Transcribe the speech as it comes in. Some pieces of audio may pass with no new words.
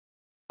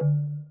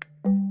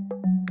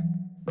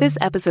This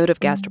episode of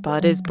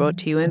Gastropod is brought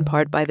to you in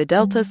part by the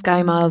Delta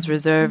SkyMiles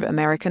Reserve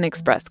American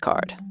Express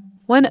card.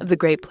 One of the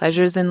great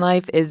pleasures in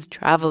life is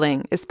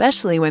traveling,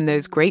 especially when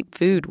there's great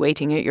food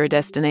waiting at your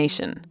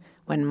destination.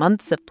 When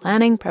months of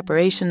planning,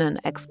 preparation, and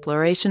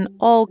exploration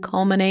all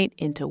culminate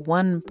into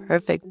one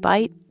perfect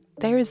bite,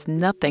 there's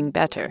nothing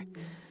better.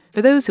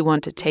 For those who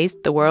want to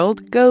taste the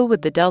world, go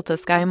with the Delta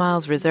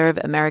SkyMiles Reserve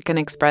American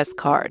Express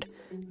card,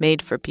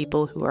 made for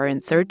people who are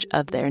in search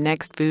of their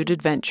next food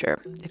adventure.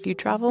 If you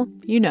travel,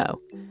 you know.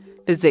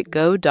 Visit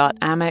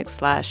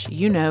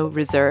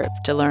go.amex/reserve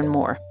to learn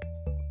more.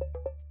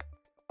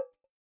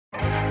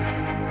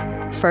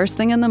 First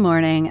thing in the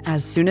morning,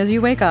 as soon as you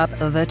wake up,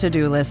 the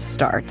to-do list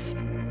starts.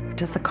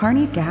 Does the car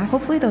need gas?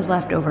 Hopefully those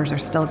leftovers are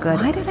still good.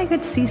 Why did I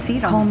get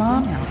CC'd on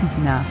Mom?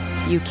 No.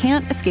 You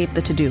can't escape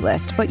the to-do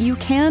list, but you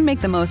can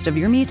make the most of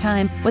your me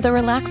time with a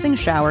relaxing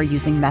shower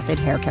using Method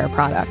Hair Care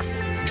products.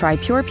 Try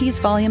Pure Peace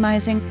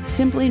Volumizing,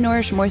 Simply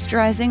Nourish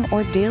Moisturizing,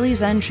 or Daily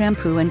Zen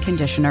Shampoo and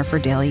Conditioner for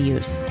daily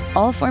use.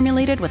 All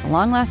formulated with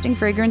long-lasting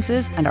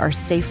fragrances and are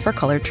safe for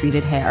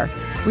color-treated hair.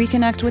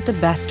 Reconnect with the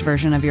best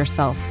version of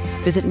yourself.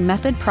 Visit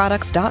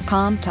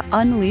methodproducts.com to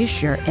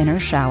unleash your inner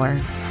shower.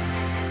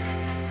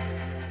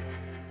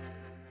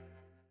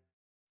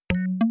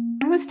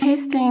 I was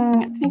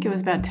tasting, I think it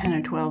was about 10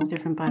 or 12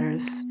 different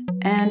butters.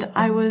 And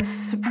I was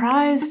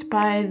surprised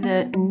by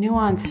the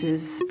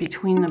nuances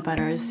between the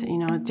butters,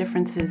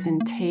 differences in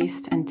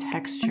taste and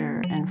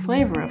texture and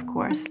flavor, of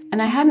course. And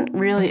I hadn't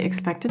really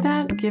expected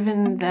that,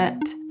 given that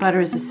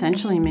butter is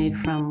essentially made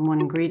from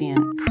one ingredient,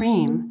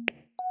 cream.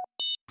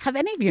 Have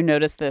any of you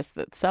noticed this,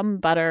 that some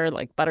butter,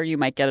 like butter you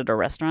might get at a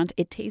restaurant,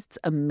 it tastes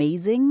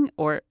amazing?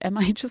 Or am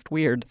I just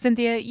weird?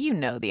 Cynthia, you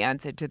know the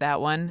answer to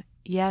that one.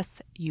 Yes,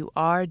 you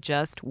are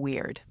just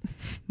weird.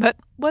 But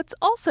what's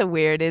also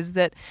weird is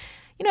that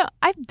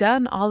I've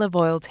done olive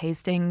oil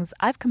tastings.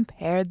 I've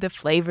compared the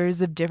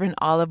flavors of different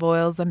olive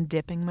oils I'm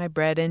dipping my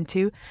bread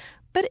into,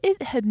 but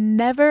it had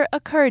never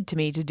occurred to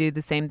me to do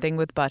the same thing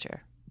with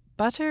butter.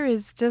 Butter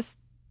is just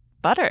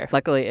butter.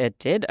 Luckily, it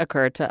did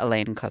occur to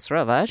Elaine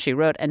Khosrova. She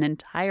wrote an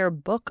entire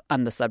book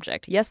on the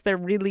subject. Yes, there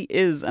really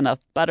is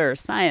enough butter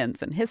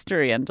science and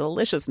history and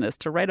deliciousness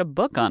to write a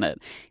book on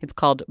it. It's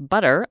called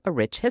Butter, A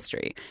Rich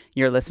History.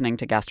 You're listening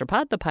to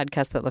Gastropod, the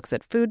podcast that looks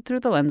at food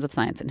through the lens of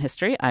science and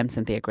history. I'm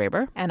Cynthia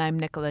Graber. And I'm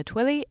Nicola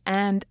Twilley.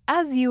 And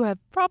as you have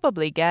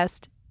probably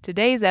guessed,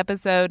 today's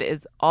episode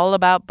is all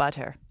about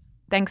butter.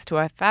 Thanks to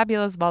our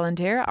fabulous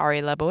volunteer,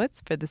 Ari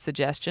Lebowitz, for the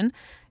suggestion.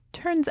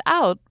 Turns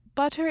out,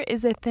 butter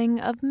is a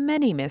thing of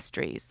many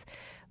mysteries.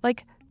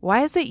 Like,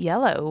 why is it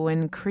yellow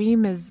when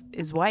cream is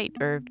white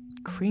or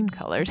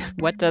cream-colored?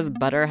 What does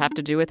butter have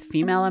to do with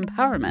female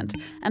empowerment?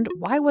 And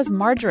why was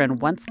margarine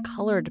once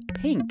colored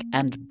pink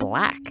and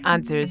black?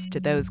 Answers to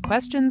those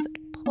questions,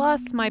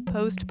 plus my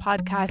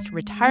post-podcast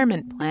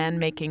retirement plan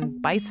making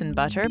bison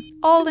butter,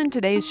 all in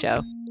today's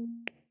show.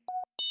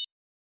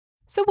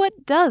 So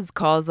what does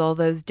cause all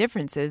those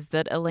differences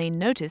that Elaine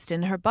noticed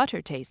in her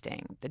butter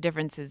tasting? The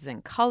differences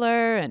in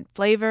color and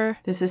flavor?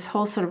 There's this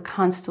whole sort of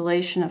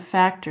constellation of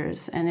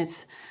factors, and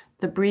it's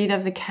the breed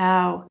of the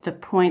cow, the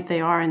point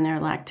they are in their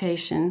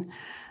lactation,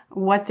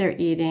 what they're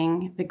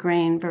eating, the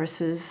grain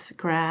versus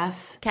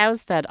grass.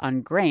 Cows fed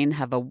on grain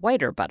have a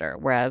whiter butter,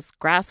 whereas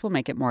grass will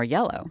make it more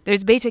yellow.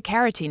 There's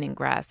beta-carotene in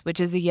grass,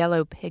 which is a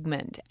yellow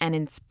pigment. And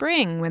in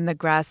spring, when the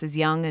grass is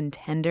young and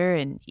tender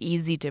and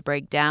easy to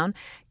break down,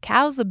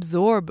 cows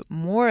absorb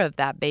more of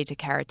that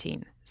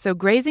beta-carotene. So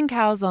grazing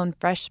cows on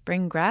fresh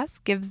spring grass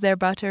gives their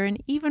butter an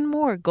even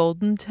more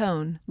golden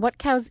tone. What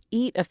cows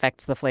eat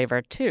affects the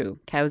flavor, too.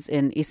 Cows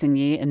in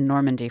Isigny in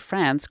Normandy,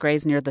 France,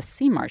 graze near the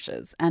sea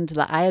marshes, and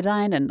the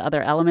iodine and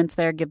other elements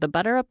there give the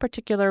butter a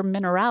particular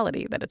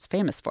minerality that it's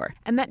famous for.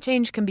 And that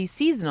change can be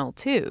seasonal,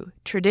 too.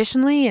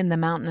 Traditionally, in the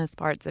mountainous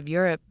parts of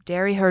Europe,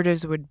 dairy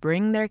herders would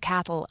bring their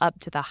cattle up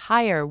to the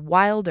higher,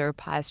 wilder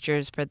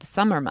pastures for the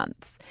summer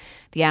months.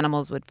 The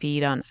animals would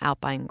feed on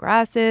alpine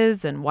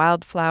grasses and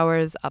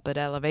wildflowers up at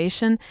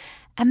elevation,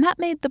 and that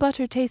made the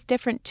butter taste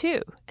different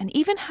too, and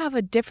even have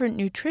a different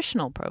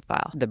nutritional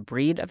profile. The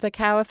breed of the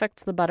cow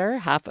affects the butter.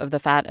 Half of the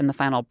fat in the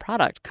final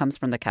product comes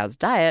from the cow's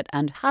diet,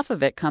 and half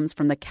of it comes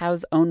from the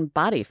cow's own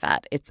body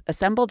fat. It's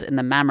assembled in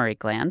the mammary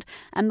gland,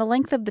 and the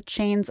length of the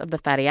chains of the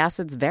fatty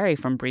acids vary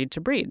from breed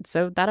to breed,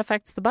 so that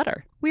affects the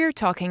butter. We're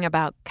talking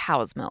about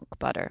cow's milk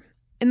butter.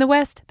 In the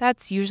West,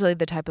 that's usually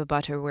the type of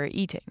butter we're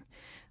eating.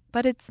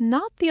 But it's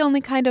not the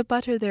only kind of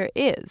butter there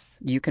is.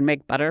 You can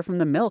make butter from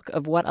the milk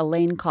of what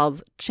Elaine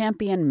calls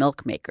champion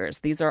milk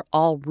makers. These are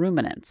all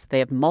ruminants. They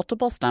have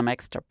multiple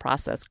stomachs to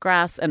process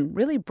grass and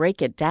really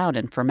break it down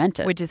and ferment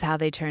it. Which is how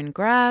they turn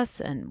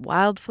grass and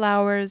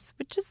wildflowers,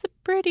 which is a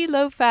pretty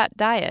low-fat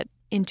diet,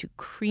 into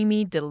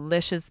creamy,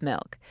 delicious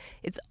milk.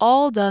 It's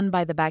all done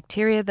by the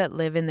bacteria that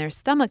live in their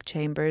stomach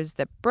chambers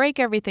that break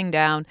everything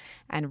down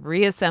and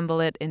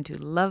reassemble it into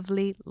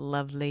lovely,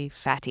 lovely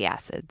fatty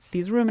acids.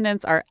 These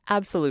ruminants are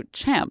absolute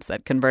champs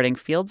at converting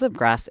fields of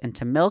grass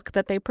into milk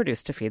that they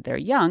produce to feed their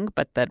young,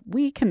 but that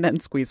we can then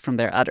squeeze from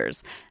their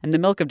udders. And the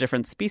milk of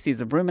different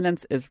species of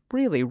ruminants is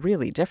really,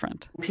 really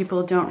different.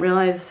 People don't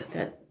realize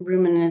that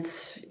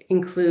ruminants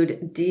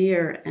include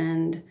deer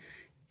and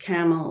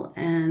camel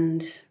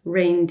and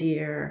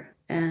reindeer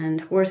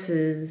and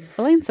horses.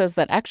 Elaine says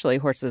that actually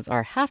horses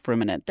are half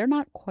ruminant. They're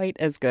not quite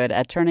as good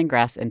at turning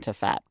grass into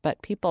fat,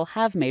 but people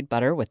have made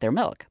butter with their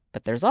milk.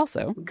 But there's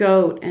also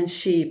goat and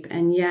sheep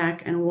and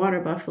yak and water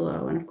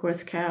buffalo and, of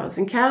course, cows.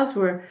 And cows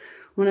were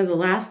one of the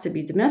last to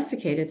be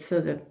domesticated,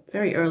 so the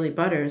very early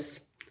butters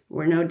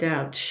were no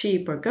doubt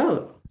sheep or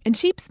goat. In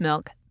sheep's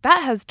milk,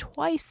 that has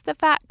twice the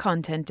fat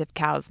content of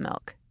cow's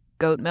milk.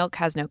 Goat milk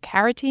has no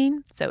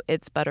carotene, so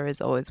its butter is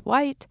always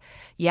white.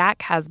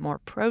 Yak has more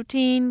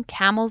protein.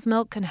 Camel's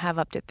milk can have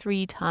up to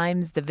 3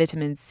 times the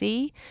vitamin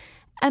C.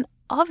 And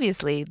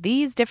obviously,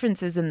 these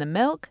differences in the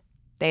milk,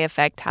 they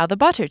affect how the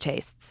butter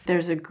tastes.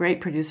 There's a great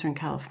producer in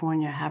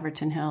California,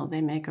 Haverton Hill. They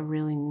make a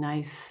really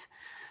nice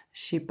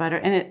sheep butter.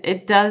 And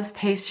it does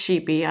taste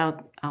sheepy.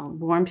 I'll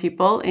warn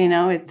people,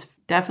 it's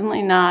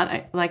definitely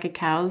not like a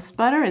cow's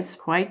butter. It's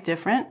quite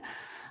different.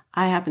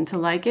 I happen to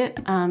like it.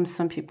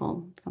 Some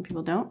people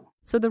don't.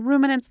 So the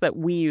ruminants that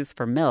we use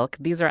for milk,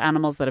 these are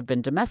animals that have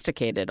been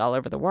domesticated all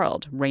over the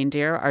world.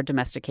 Reindeer are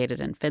domesticated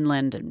in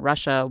Finland and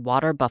Russia,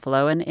 water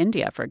buffalo in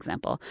India, for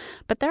example.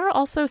 But there are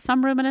also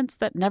some ruminants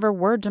that never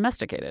were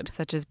domesticated,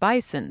 such as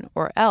bison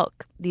or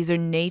elk. These are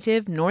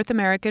native North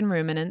American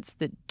ruminants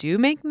that do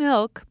make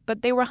milk,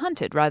 but they were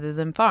hunted rather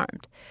than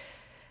farmed.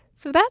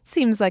 So that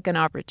seems like an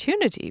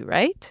opportunity,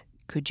 right?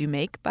 Could you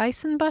make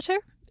bison butter?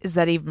 Is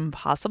that even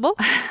possible?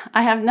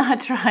 I have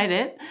not tried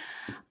it.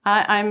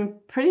 I'm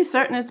pretty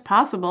certain it's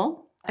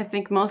possible. I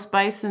think most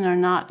bison are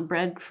not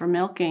bred for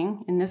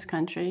milking in this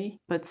country,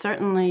 but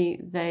certainly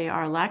they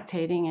are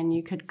lactating, and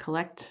you could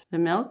collect the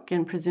milk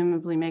and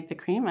presumably make the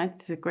cream.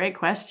 It's a great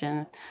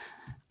question.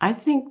 I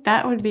think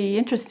that would be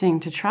interesting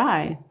to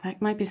try. That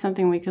might be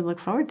something we could look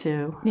forward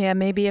to. Yeah,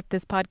 maybe if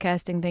this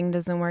podcasting thing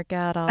doesn't work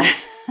out,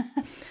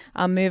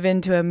 I'll move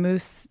into a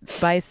moose,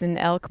 bison,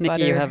 elk Nikki,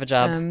 butter. You have a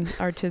job.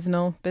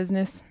 Artisanal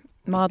business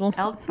model.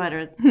 Elk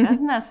butter.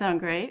 Doesn't that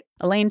sound great?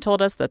 Elaine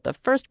told us that the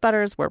first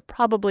butters were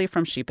probably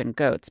from sheep and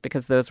goats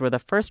because those were the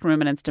first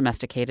ruminants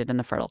domesticated in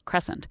the Fertile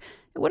Crescent.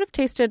 It would have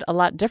tasted a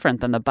lot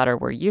different than the butter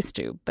we're used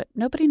to, but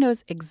nobody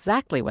knows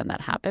exactly when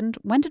that happened.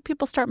 When did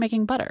people start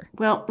making butter?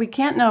 Well, we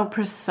can't know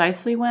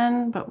precisely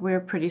when, but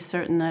we're pretty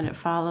certain that it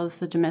follows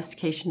the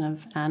domestication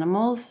of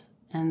animals,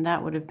 and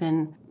that would have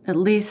been at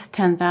least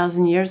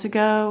 10,000 years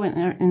ago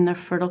in the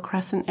Fertile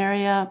Crescent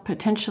area,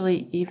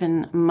 potentially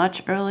even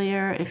much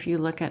earlier if you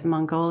look at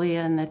Mongolia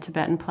and the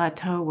Tibetan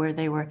Plateau, where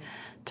they were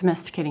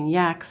domesticating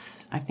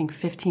yaks, I think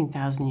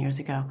 15,000 years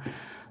ago.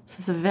 So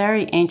it's a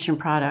very ancient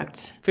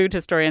product. Food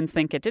historians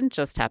think it didn't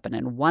just happen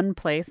in one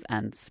place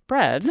and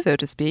spread, so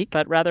to speak,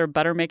 but rather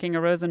butter making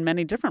arose in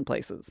many different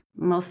places.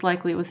 Most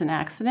likely it was an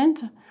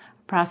accident.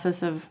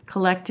 Process of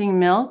collecting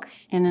milk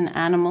in an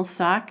animal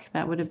sack,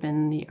 that would have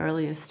been the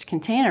earliest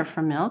container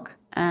for milk,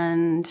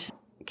 and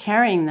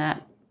carrying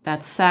that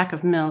sack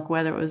of milk,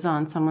 whether it was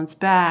on someone's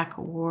back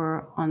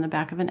or on the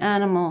back of an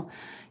animal,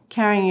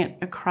 carrying it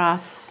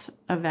across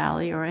a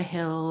valley or a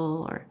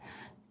hill, or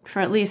for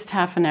at least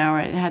half an hour.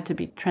 It had to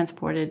be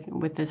transported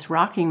with this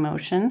rocking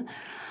motion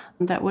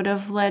that would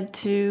have led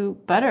to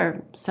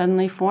butter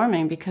suddenly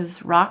forming,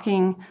 because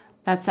rocking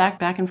that sack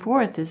back and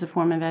forth is a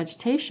form of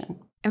agitation.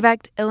 In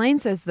fact, Elaine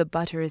says the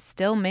butter is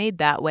still made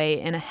that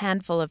way in a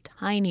handful of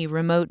tiny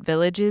remote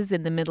villages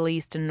in the Middle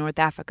East and North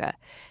Africa.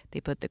 They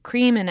put the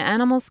cream in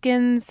animal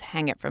skins,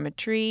 hang it from a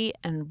tree,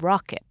 and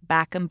rock it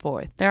back and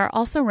forth. There are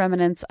also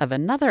remnants of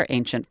another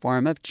ancient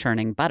form of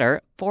churning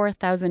butter.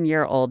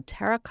 4,000-year-old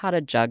terracotta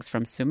jugs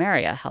from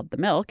Sumeria held the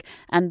milk,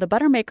 and the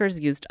butter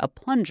makers used a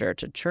plunger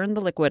to churn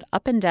the liquid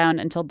up and down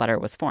until butter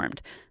was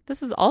formed.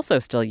 This is also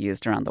still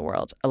used around the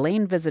world.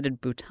 Elaine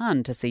visited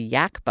Bhutan to see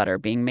yak butter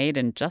being made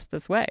in just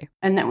this way.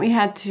 And then we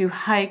had to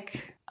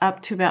hike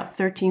up to about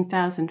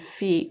 13,000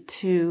 feet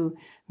to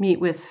meet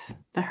with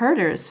the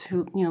herders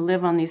who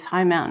live on these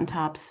high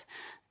mountaintops.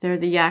 They're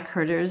the yak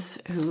herders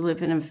who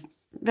live in a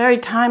very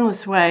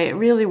timeless way. It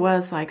really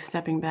was like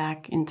stepping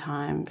back in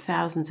time,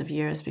 thousands of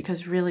years,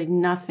 because really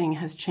nothing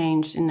has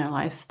changed in their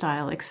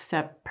lifestyle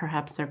except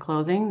perhaps their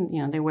clothing.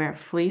 They wear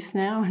fleece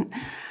now.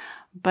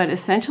 But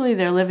essentially,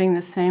 they're living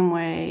the same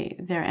way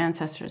their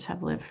ancestors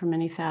have lived for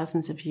many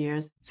thousands of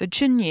years. So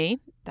Chunyi,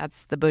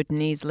 that's the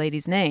Bhutanese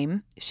lady's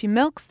name, she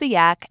milks the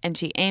yak and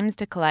she aims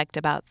to collect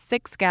about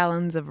 6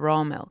 gallons of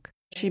raw milk.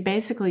 She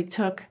basically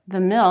took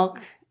the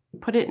milk,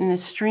 put it in a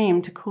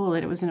stream to cool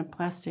it. It was in a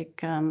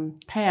plastic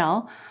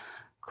pail,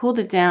 cooled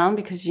it down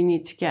because you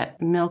need to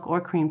get milk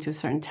or cream to a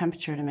certain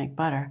temperature to make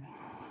butter.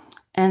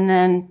 and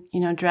then,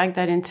 drag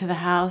that into the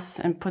house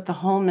and put the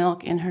whole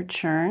milk in her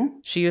churn.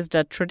 She used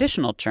a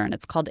traditional churn.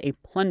 It's called a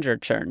plunger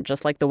churn,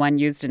 just like the one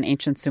used in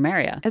ancient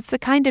Sumeria. It's the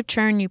kind of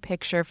churn you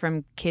picture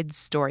from kids'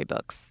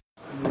 storybooks.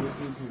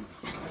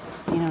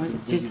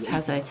 It just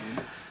has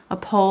a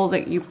pole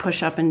that you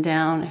push up and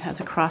down. It has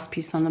a cross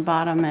piece on the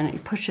bottom, and you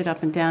push it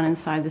up and down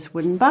inside this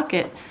wooden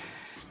bucket.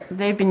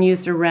 They've been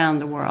used around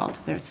the world.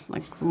 There's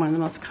like one of the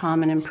most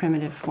common and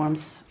primitive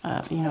forms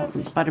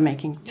of,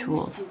 butter-making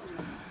tools.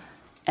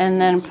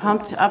 And then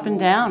pumped up and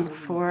down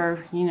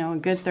for, a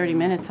good 30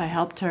 minutes. I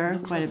helped her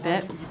quite a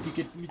bit.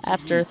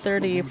 After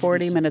 30,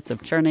 40 minutes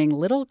of churning,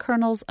 little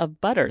kernels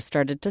of butter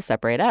started to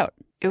separate out.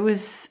 It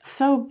was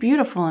so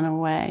beautiful in a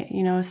way.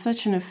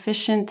 Such an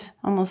efficient,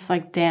 almost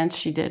like dance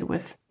she did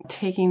with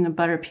taking the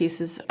butter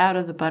pieces out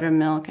of the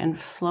buttermilk and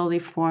slowly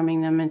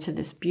forming them into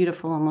this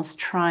beautiful, almost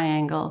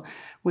triangle,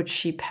 which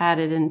she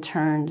patted and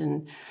turned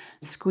and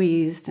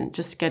squeezed and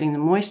just getting the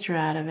moisture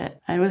out of it.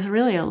 It was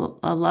really a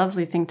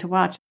lovely thing to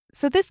watch.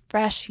 So this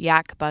fresh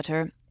yak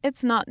butter,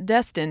 it's not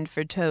destined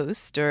for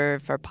toast or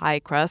for pie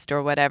crust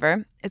or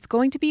whatever. It's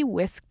going to be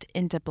whisked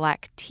into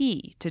black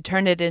tea to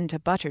turn it into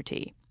butter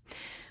tea,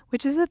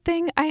 which is a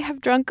thing I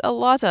have drunk a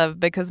lot of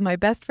because my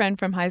best friend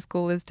from high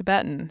school is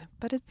Tibetan.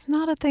 But it's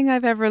not a thing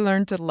I've ever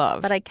learned to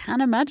love. But I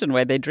can't imagine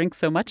why they drink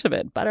so much of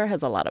it. Butter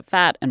has a lot of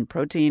fat and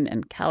protein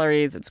and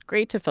calories. It's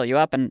great to fill you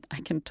up, and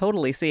I can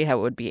totally see how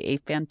it would be a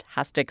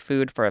fantastic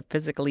food for a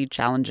physically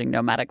challenging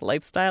nomadic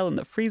lifestyle in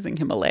the freezing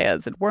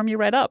Himalayas. It'd warm you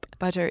right up.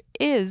 Butter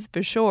is,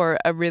 for sure,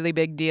 a really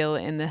big deal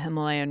in the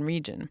Himalayan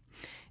region.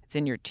 It's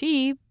in your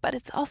tea, but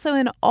it's also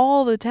in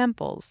all the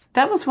temples.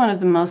 That was one of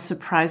the most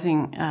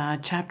surprising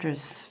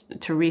chapters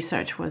to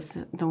research, was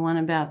the one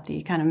about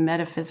the kind of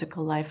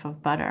metaphysical life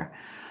of butter.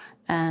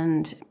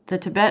 And the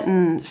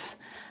Tibetans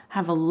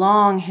have a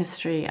long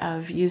history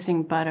of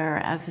using butter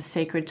as a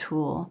sacred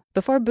tool.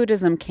 Before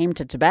Buddhism came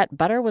to Tibet,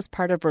 butter was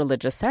part of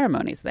religious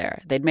ceremonies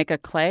there. They'd make a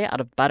clay out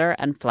of butter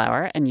and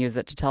flour and use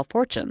it to tell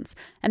fortunes.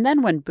 And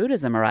then when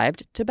Buddhism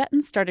arrived,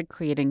 Tibetans started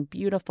creating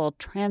beautiful,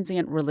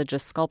 transient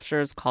religious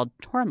sculptures called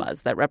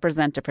tormas that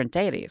represent different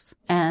deities.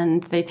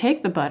 And they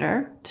take the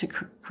butter to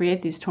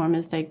create these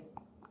tormas. They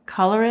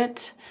color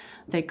it,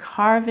 they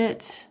carve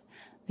it,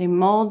 they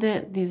mold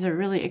it. These are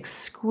really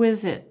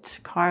exquisite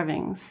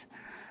carvings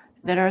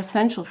that are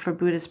essential for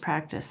Buddhist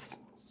practice.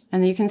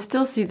 And you can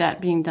still see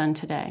that being done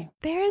today.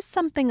 There is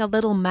something a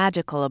little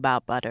magical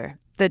about butter,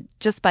 that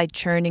just by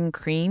churning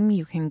cream,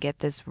 you can get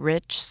this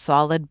rich,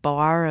 solid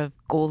bar of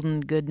golden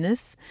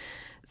goodness.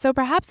 So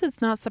perhaps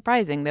it's not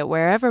surprising that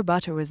wherever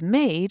butter was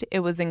made, it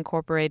was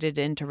incorporated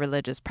into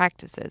religious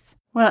practices.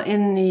 Well,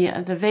 in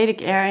the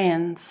Vedic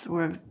Aryans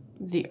were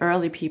the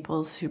early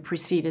peoples who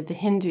preceded the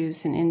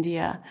Hindus in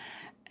India.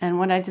 And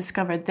what I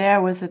discovered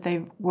there was that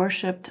they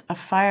worshipped a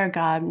fire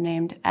god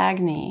named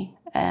Agni.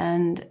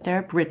 And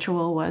their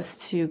ritual was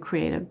to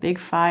create a big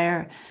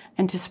fire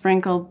and to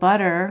sprinkle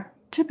butter,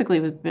 typically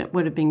it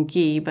would have been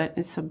ghee, but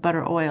it's a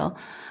butter oil,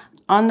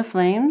 on the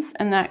flames.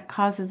 And that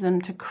causes them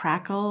to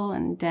crackle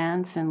and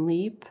dance and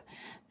leap.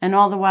 And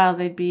all the while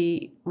they'd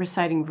be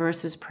reciting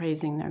verses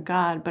praising their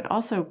god, but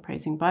also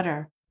praising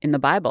butter. In the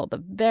Bible,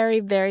 the very,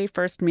 very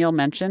first meal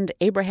mentioned,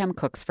 Abraham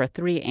cooks for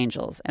 3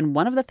 angels, and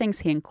one of the things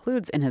he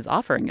includes in his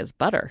offering is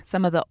butter.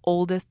 Some of the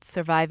oldest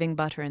surviving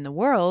butter in the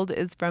world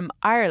is from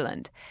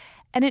Ireland,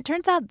 and it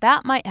turns out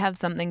that might have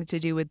something to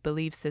do with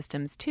belief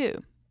systems too.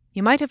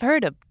 You might have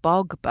heard of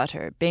bog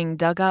butter being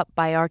dug up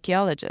by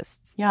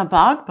archaeologists. Yeah,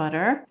 bog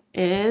butter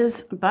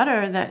is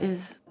butter that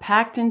is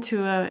packed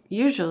into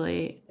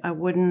usually a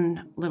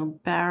wooden little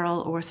barrel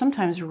or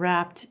sometimes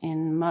wrapped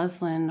in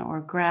muslin or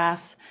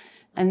grass.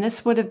 And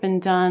this would have been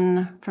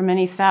done for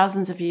many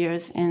thousands of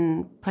years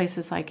in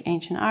places like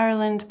ancient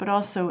Ireland, but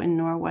also in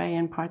Norway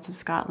and parts of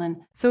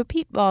Scotland. So a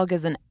peat bog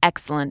is an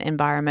excellent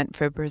environment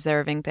for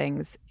preserving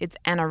things. It's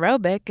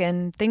anaerobic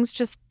and things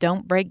just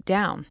don't break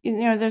down.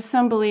 There's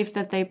some belief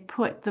that they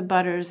put the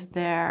butters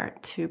there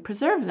to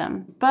preserve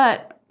them.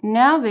 But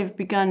now they've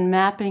begun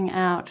mapping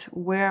out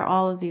where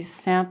all of these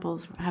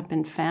samples have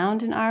been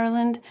found in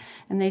Ireland,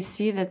 and they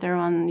see that they're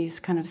on these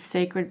kind of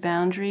sacred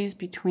boundaries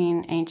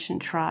between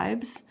ancient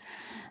tribes.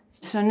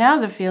 So now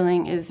the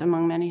feeling is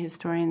among many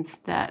historians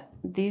that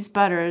these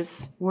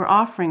butters were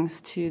offerings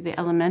to the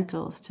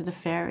elementals, to the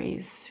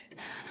fairies.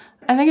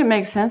 I think it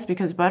makes sense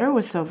because butter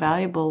was so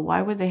valuable.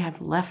 Why would they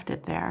have left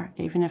it there?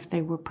 Even if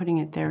they were putting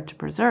it there to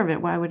preserve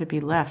it, why would it be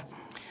left?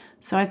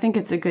 So I think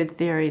it's a good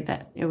theory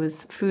that it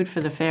was food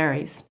for the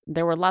fairies.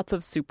 There were lots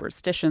of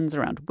superstitions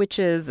around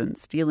witches and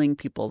stealing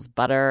people's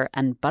butter,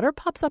 and butter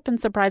pops up in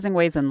surprising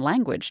ways in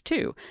language,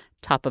 too.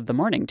 Top of the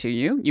morning to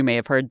you. You may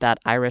have heard that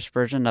Irish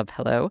version of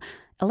hello.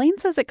 Elaine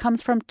says it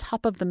comes from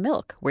top of the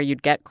milk, where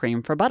you'd get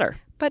cream for butter.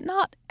 But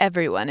not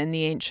everyone in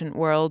the ancient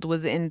world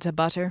was into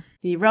butter.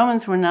 The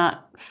Romans were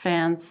not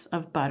fans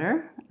of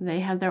butter.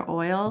 They had their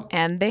oil.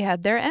 And they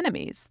had their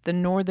enemies, the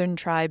northern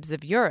tribes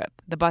of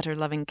Europe, the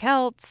butter-loving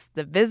Celts,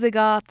 the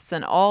Visigoths,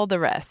 and all the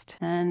rest.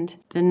 And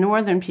the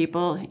northern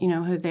people,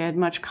 who they had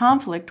much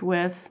conflict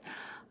with,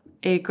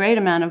 ate a great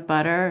amount of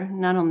butter,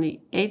 not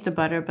only ate the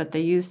butter, but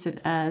they used it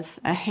as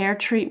a hair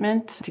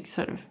treatment to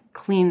sort of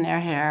clean their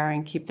hair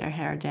and keep their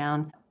hair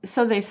down.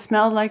 So they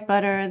smelled like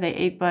butter, they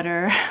ate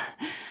butter,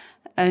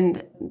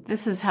 and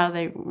this is how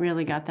they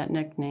really got that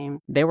nickname.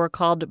 They were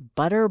called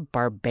Butter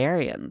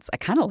Barbarians. I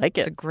kind of like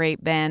it. It's a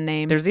great band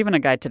name. There's even a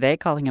guy today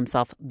calling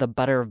himself the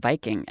Butter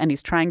Viking, and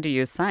he's trying to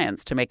use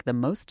science to make the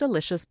most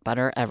delicious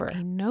butter ever.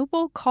 A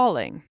noble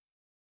calling.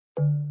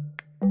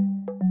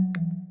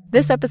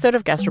 This episode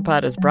of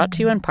Gastropod is brought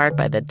to you in part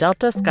by the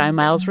Delta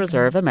SkyMiles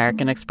Reserve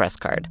American Express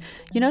card.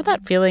 You know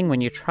that feeling when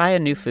you try a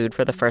new food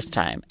for the first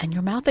time and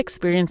your mouth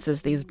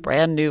experiences these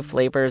brand new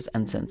flavors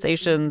and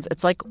sensations?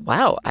 It's like,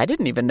 wow, I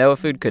didn't even know a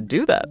food could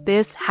do that.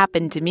 This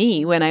happened to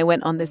me when I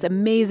went on this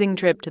amazing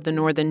trip to the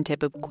northern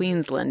tip of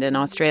Queensland in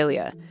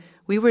Australia.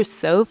 We were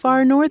so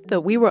far north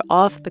that we were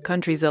off the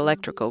country's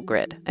electrical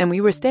grid, and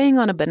we were staying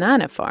on a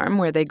banana farm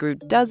where they grew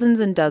dozens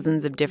and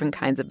dozens of different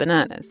kinds of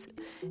bananas.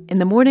 In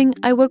the morning,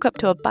 I woke up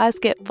to a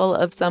basket full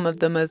of some of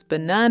the most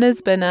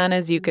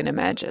bananas you can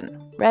imagine.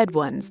 Red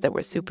ones that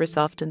were super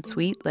soft and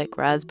sweet like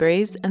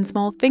raspberries, and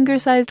small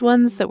finger-sized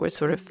ones that were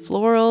sort of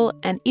floral,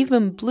 and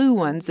even blue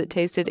ones that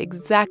tasted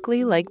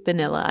exactly like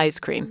vanilla ice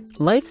cream.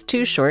 Life's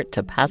too short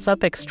to pass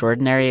up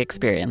extraordinary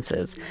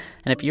experiences.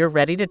 And if you're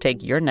ready to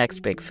take your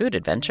next big food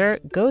adventure,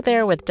 go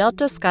there with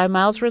Delta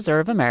SkyMiles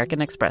Reserve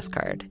American Express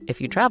card. If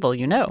you travel,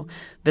 you know.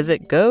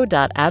 Visit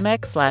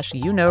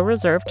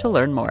go.amex/reserve to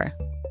learn more.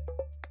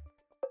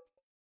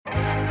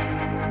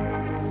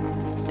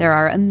 There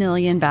are a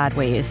million bad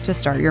ways to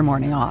start your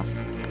morning off.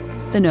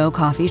 The no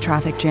coffee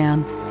traffic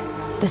jam,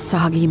 the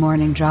soggy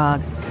morning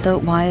jog, the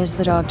why is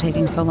the dog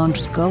taking so long,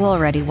 just go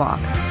already walk.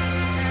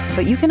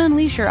 But you can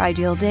unleash your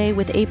ideal day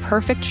with a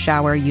perfect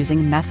shower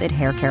using Method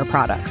hair care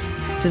products.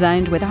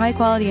 Designed with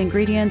high-quality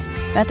ingredients,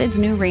 Method's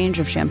new range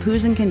of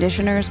shampoos and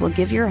conditioners will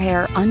give your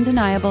hair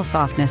undeniable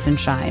softness and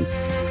shine.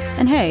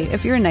 And hey,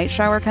 if you're a night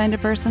shower kind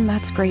of person,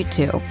 that's great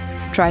too.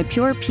 Try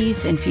Pure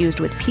Peace infused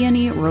with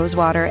peony,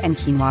 rosewater, and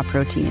quinoa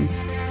protein.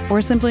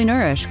 Or Simply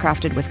Nourish,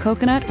 crafted with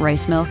coconut,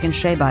 rice milk, and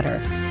shea butter.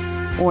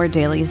 Or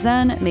Daily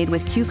Zen, made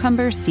with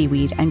cucumber,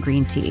 seaweed, and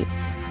green tea.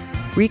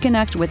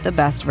 Reconnect with the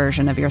best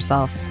version of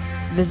yourself.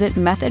 Visit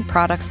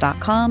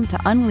methodproducts.com to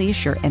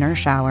unleash your inner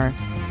shower.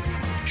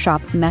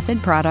 Shop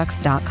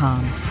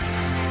methodproducts.com.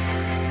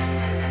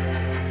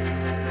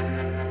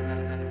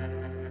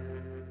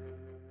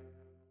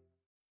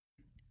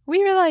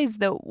 We realize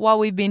that while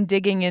we've been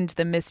digging into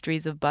the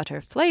mysteries of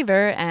butter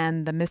flavor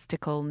and the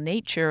mystical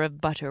nature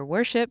of butter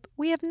worship,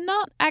 we have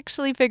not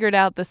actually figured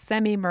out the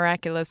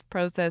semi-miraculous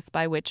process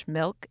by which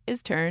milk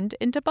is turned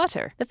into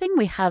butter. The thing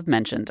we have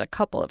mentioned a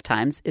couple of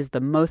times is the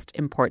most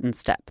important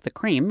step. The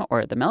cream,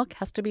 or the milk,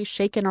 has to be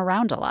shaken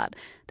around a lot.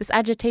 This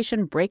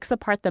agitation breaks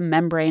apart the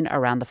membrane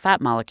around the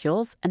fat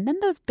molecules, and then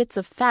those bits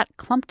of fat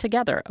clump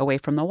together away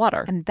from the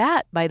water. And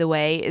that, by the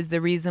way, is the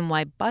reason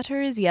why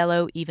butter is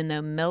yellow even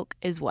though milk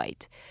is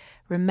white.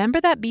 Remember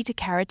that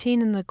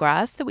beta-carotene in the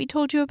grass that we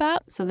told you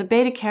about? So the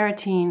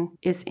beta-carotene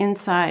is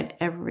inside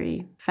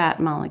every fat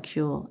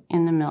molecule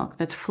in the milk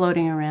that's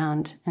floating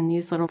around. And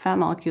these little fat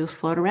molecules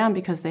float around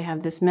because they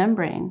have this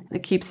membrane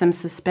that keeps them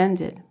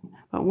suspended.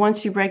 But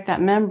once you break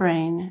that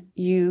membrane,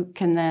 you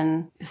can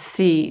then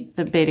see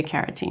the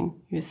beta-carotene.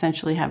 You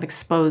essentially have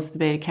exposed the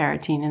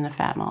beta-carotene in the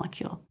fat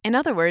molecule. In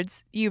other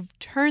words, you've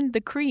turned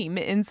the cream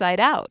inside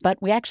out. But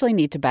we actually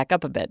need to back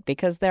up a bit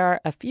because there are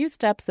a few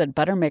steps that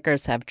butter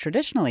makers have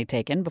traditionally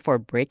taken before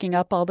breaking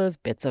up all those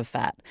bits of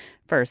fat.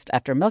 First,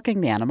 after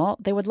milking the animal,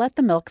 they would let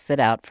the milk sit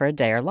out for a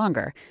day or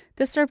longer.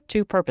 This served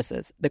two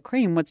purposes. The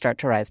cream would start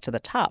to rise to the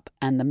top,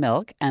 and the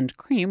milk and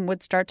cream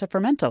would start to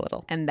ferment a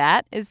little. And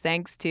that is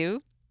thanks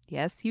to,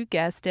 yes, you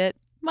guessed it,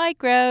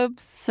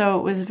 microbes. So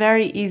it was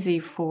very easy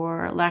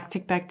for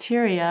lactic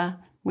bacteria,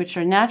 which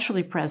are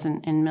naturally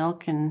present in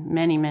milk and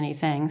many, many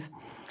things,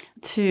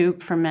 to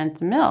ferment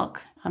the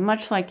milk,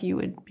 much like you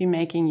would be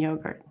making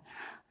yogurt.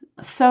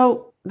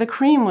 So the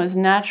cream was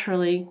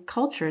naturally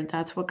cultured.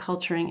 That's what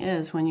culturing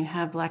is, when you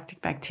have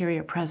lactic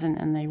bacteria present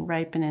and they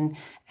ripen and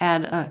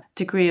add a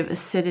degree of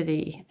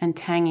acidity and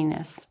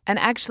tanginess. And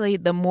actually,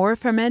 the more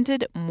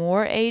fermented,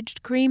 more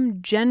aged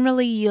cream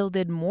generally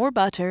yielded more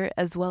butter,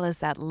 as well as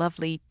that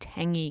lovely,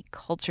 tangy,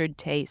 cultured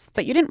taste.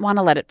 But you didn't want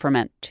to let it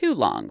ferment too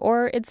long,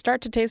 or it'd start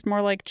to taste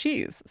more like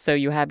cheese. So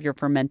you have your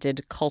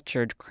fermented,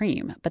 cultured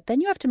cream. But then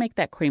you have to make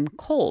that cream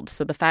cold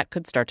so the fat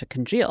could start to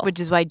congeal.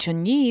 Which is why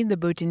Chunyi, the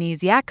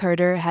Bhutanese yak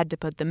herder, had to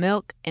put the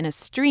milk in a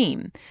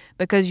stream,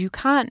 because you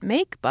can't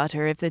make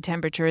butter if the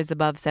temperature is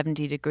above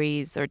 70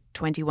 degrees or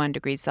 21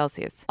 degrees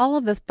Celsius. All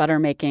of this butter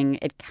making,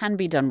 it can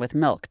be done with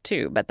milk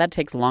too, but that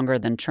takes longer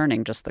than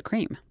churning just the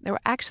cream. There were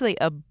actually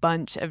a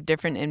bunch of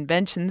different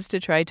inventions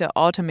to try to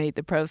automate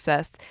the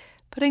process.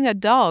 Putting a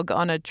dog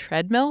on a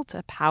treadmill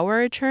to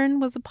power a churn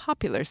was a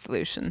popular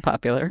solution.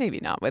 Popular? Maybe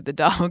not with the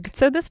dog.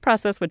 So this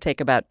process would take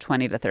about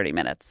 20 to 30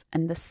 minutes.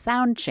 And the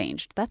sound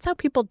changed. That's how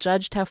people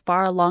judged how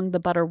far along the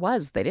butter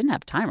was. They didn't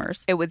have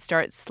timers. It would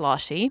start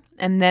sloshy,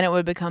 and then it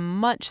would become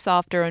much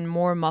softer and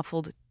more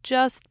muffled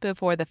just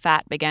before the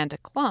fat began to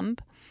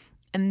clump.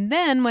 And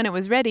then when it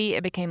was ready,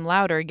 it became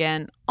louder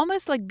again,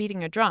 almost like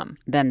beating a drum.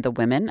 Then the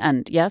women,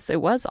 and yes,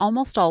 it was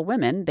almost all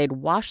women, they'd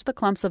wash the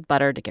clumps of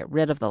butter to get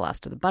rid of the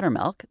last of the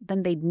buttermilk.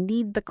 Then they'd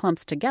knead the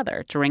clumps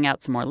together to wring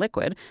out some more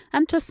liquid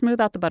and to smooth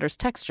out the butter's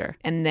texture.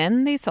 And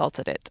then they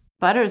salted it.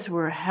 Butters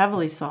were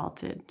heavily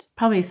salted,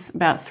 probably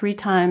about 3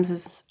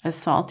 times as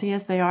salty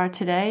as they are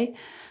today,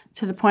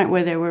 to the point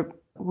where they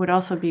would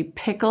also be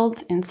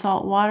pickled in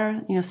salt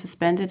water,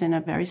 suspended in a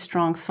very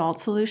strong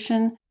salt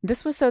solution.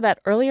 This was so that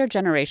earlier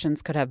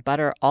generations could have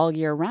butter all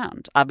year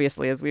round.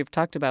 Obviously, as we've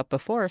talked about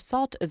before,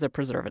 salt is a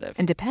preservative.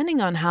 And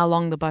depending on how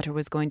long the butter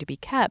was going to be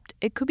kept,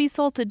 it could be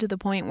salted to the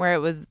point where it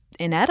was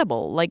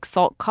inedible, like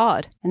salt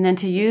cod. And then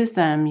to use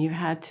them, you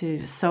had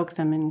to soak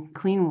them in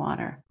clean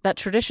water. That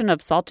tradition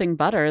of salting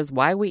butter is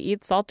why we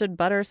eat salted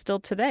butter still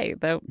today,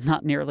 though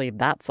not nearly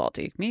that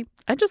salty.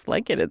 I just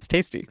like it. It's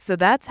tasty. So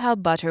that's how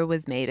butter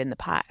was made in the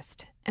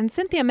past. And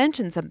Cynthia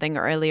mentioned something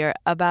earlier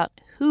about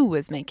who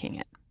was making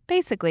it.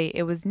 Basically,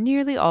 it was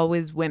nearly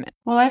always women.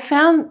 Well, I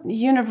found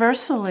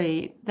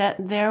universally that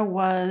there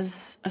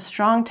was a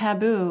strong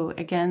taboo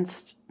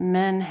against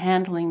men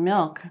handling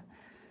milk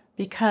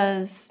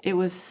because it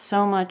was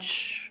so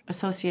much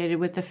associated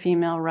with the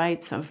female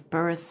rights of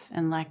birth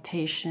and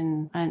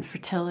lactation and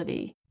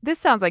fertility. This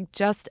sounds like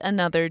just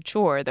another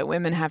chore that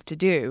women have to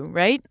do,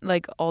 right?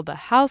 Like all the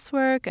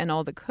housework and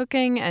all the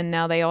cooking, and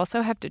now they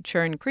also have to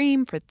churn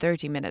cream for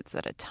 30 minutes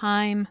at a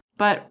time.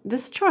 But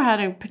this chore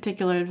had a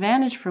particular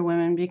advantage for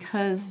women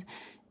because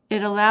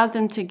it allowed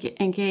them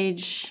to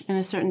engage in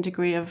a certain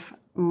degree of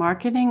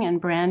marketing and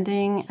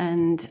branding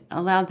and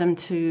allowed them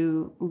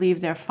to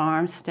leave their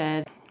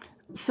farmstead.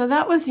 So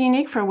that was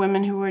unique for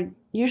women who were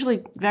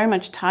usually very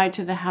much tied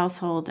to the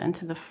household and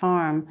to the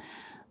farm.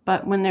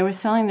 But when they were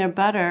selling their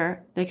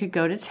butter, they could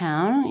go to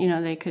town,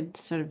 they could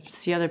sort of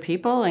see other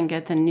people and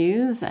get the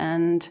news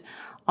and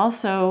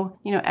also,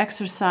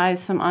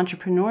 exercise some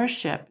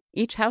entrepreneurship.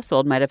 Each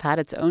household might have had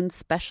its own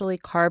specially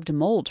carved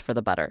mold for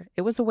the butter.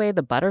 It was a way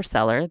the butter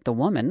seller, the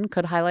woman,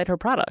 could highlight her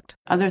product.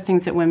 Other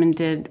things that women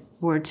did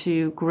were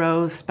to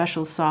grow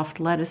special soft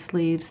lettuce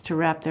leaves to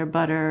wrap their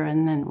butter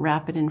and then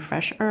wrap it in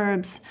fresh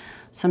herbs.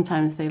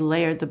 Sometimes they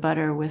layered the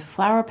butter with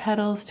flower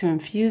petals to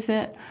infuse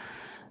it.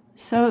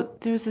 So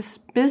there was this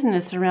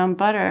business around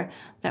butter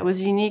that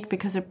was unique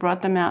because it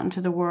brought them out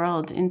into the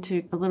world,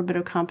 into a little bit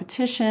of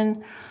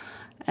competition.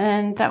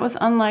 And that was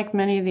unlike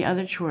many of the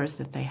other chores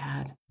that they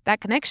had. That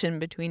connection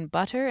between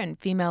butter and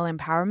female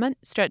empowerment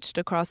stretched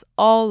across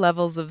all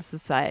levels of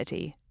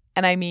society.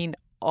 And I mean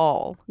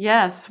all.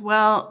 Yes,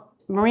 well,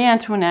 Marie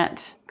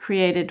Antoinette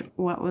created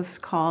what was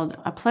called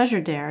a pleasure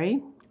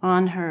dairy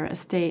on her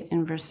estate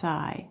in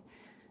Versailles.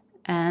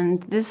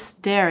 And this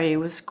dairy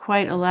was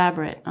quite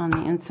elaborate on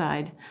the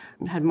inside.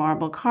 It had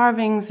marble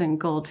carvings and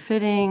gold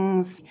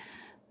fittings.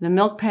 The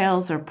milk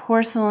pails are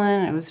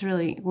porcelain. It was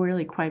really,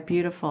 really quite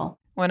beautiful.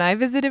 When I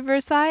visited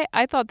Versailles,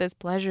 I thought this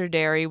pleasure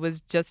dairy was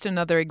just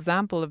another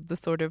example of the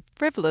sort of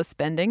frivolous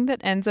spending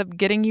that ends up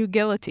getting you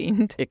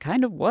guillotined. It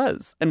kind of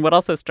was. And what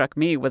also struck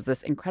me was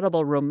this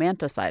incredible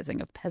romanticizing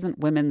of peasant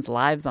women's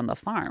lives on the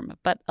farm.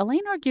 But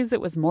Elaine argues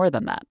it was more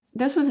than that.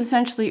 This was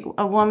essentially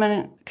a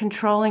woman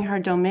controlling her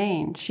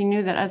domain. She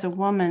knew that as a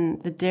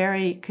woman, the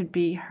dairy could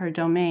be her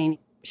domain.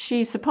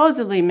 She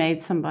supposedly made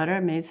some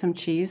butter, made some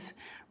cheese.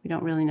 We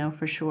don't really know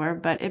for sure.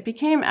 But it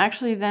became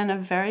actually then a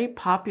very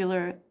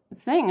popular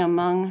thing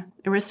among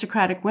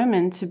aristocratic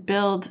women to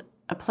build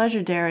a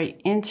pleasure dairy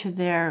into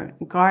their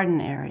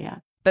garden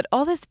area. But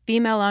all this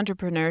female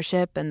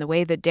entrepreneurship and the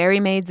way that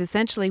dairy maids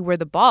essentially were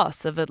the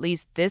boss of at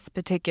least this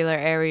particular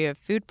area of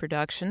food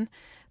production,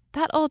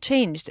 that all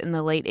changed in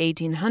the late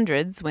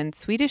 1800s when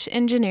Swedish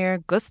engineer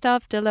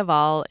Gustav de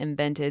Laval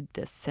invented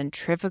the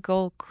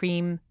centrifugal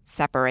cream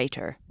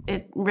separator.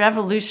 It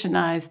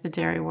revolutionized the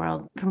dairy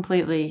world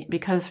completely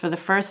because for the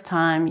first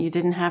time you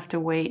didn't have to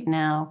wait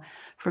now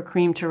for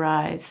cream to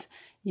rise.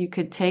 You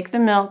could take the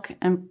milk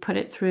and put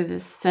it through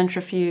this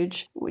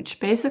centrifuge, which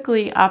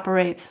basically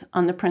operates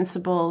on the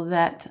principle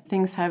that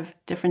things have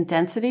different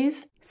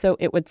densities. So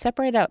it would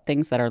separate out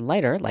things that are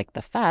lighter, like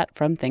the fat,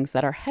 from things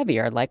that are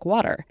heavier, like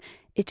water.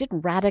 It did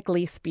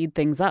radically speed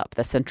things up.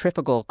 The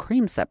centrifugal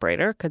cream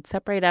separator could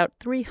separate out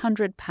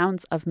 300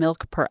 pounds of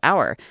milk per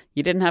hour.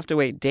 You didn't have to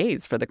wait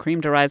days for the cream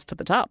to rise to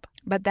the top.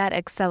 But that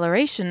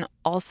acceleration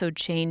also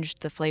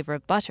changed the flavor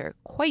of butter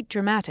quite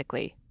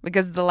dramatically,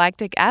 because the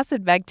lactic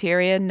acid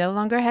bacteria no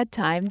longer had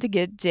time to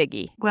get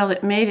jiggy. Well,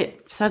 it made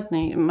it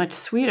suddenly much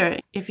sweeter.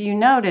 If you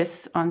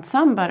notice on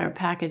some butter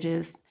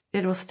packages,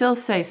 it will still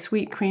say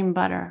sweet cream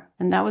butter.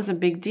 And that was a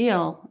big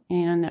deal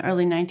in the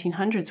early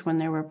 1900s when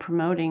they were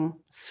promoting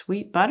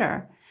sweet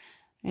butter.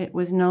 It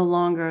was no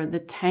longer the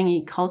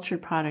tangy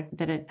cultured product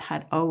that it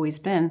had always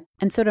been.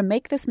 And so to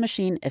make this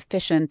machine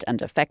efficient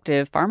and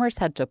effective, farmers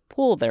had to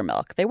pool their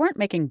milk. They weren't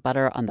making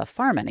butter on the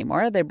farm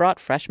anymore. They brought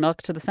fresh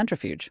milk to the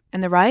centrifuge.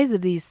 And the rise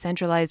of these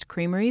centralized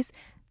creameries,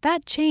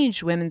 that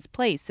changed women's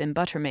place in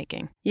butter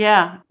making.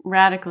 Yeah,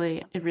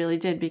 radically. It really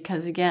did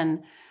because,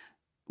 again,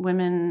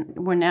 women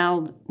were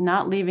now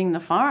not leaving the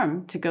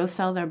farm to go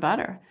sell their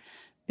butter.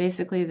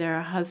 Basically,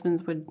 their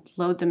husbands would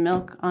load the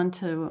milk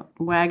onto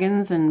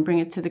wagons and bring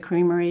it to the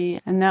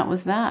creamery, and that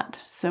was that.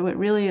 So it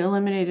really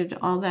eliminated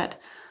all that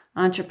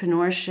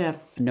entrepreneurship.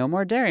 No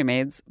more dairy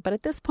maids, but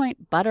at this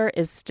point, butter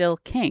is still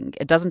king.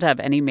 It doesn't have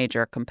any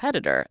major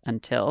competitor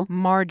until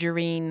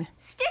margarine.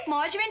 Stick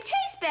margarine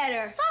tastes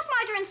better. Soft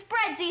margarine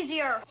spreads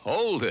easier.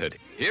 Hold it.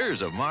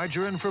 Here's a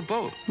margarine for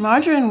both.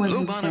 Margarine was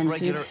Bluebonnet invented,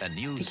 Regular and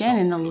News again,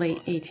 in the Salt.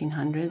 late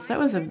 1800s. That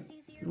was a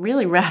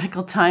really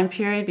radical time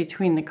period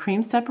between the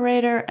cream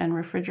separator and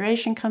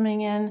refrigeration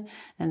coming in,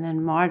 and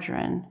then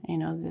margarine,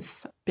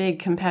 this big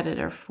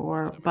competitor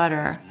for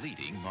butter.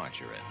 Leading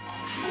margarine.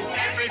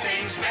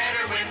 Everything's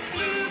better with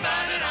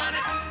Bluebonnet on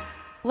it.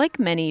 Like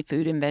many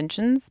food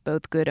inventions,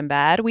 both good and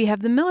bad, we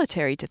have the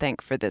military to thank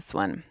for this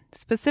one.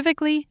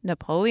 Specifically,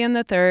 Napoleon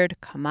III,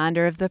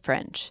 commander of the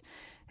French.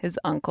 His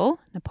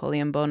uncle,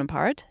 Napoleon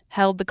Bonaparte,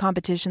 held the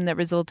competition that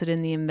resulted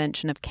in the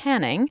invention of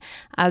canning,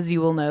 as you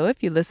will know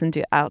if you listen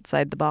to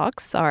Outside the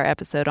Box, our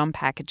episode on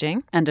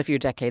packaging. And a few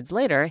decades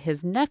later,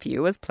 his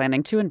nephew was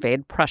planning to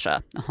invade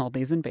Prussia. All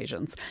these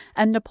invasions.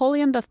 And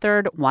Napoleon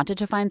III wanted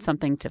to find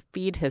something to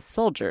feed his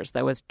soldiers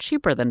that was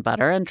cheaper than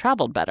butter and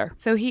traveled better.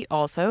 So he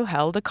also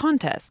held a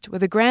contest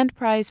with a grand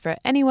prize for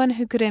anyone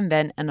who could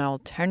invent an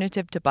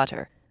alternative to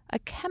butter. A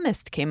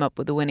chemist came up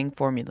with a winning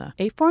formula.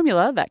 A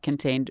formula that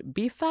contained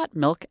beef fat,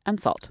 milk, and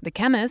salt. The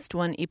chemist,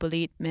 one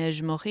Hippolyte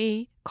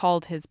Mege-Maury,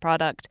 called his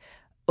product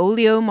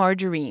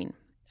oleomargarine.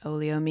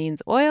 Oleo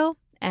means oil,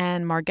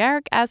 and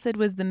margaric acid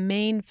was the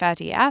main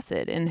fatty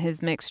acid in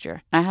his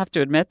mixture. I have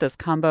to admit, this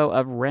combo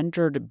of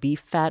rendered beef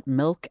fat,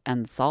 milk,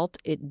 and salt,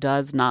 it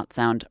does not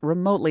sound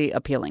remotely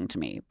appealing to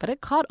me, but it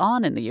caught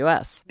on in the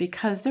U.S.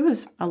 Because there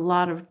was a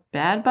lot of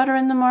bad butter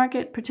in the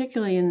market,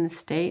 particularly in the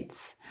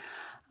States.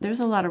 There's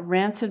a lot of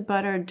rancid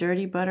butter,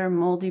 dirty butter,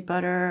 moldy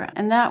butter,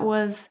 and that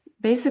was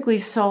basically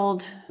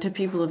sold to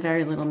people of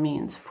very little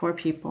means. Poor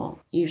people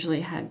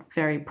usually had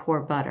very poor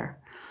butter.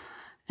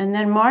 And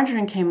then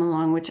margarine came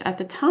along, which at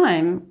the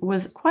time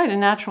was quite a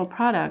natural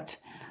product,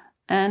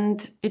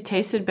 and it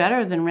tasted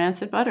better than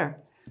rancid butter.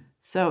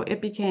 So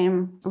it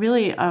became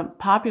really a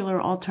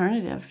popular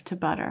alternative to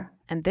butter.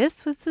 And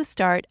this was the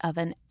start of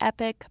an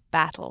epic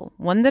battle,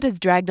 one that has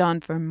dragged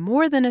on for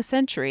more than a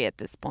century at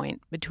this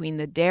point, between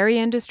the dairy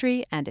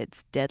industry and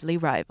its deadly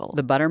rival.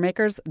 The butter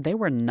makers, they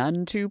were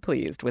none too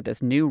pleased with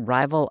this new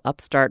rival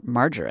upstart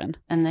margarine.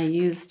 And they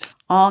used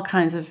all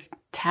kinds of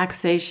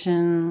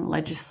taxation,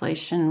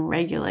 legislation,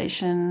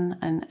 regulation,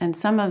 and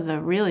some of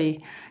the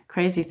really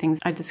crazy things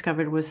I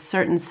discovered was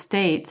certain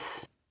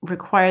states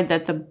required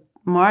that the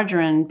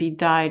margarine be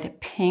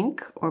dyed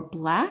pink or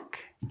black,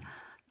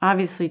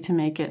 obviously to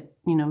make it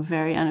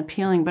very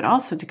unappealing, but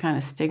also to kind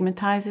of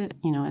stigmatize it,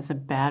 as a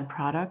bad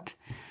product.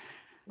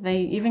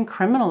 They even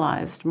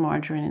criminalized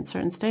margarine in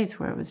certain states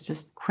where it was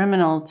just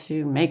criminal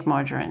to make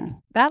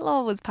margarine. That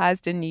law was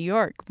passed in New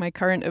York, my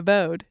current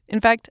abode.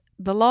 In fact,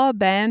 the law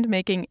banned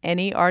making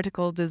any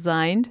article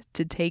designed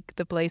to take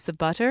the place of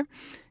butter.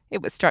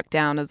 It was struck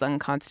down as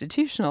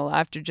unconstitutional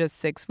after just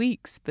 6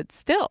 weeks, but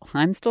still.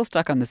 I'm still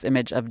stuck on this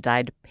image of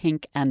dyed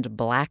pink and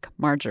black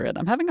margarine.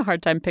 I'm having a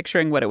hard time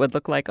picturing what it would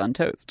look like on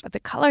toast. But the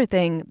color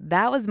thing,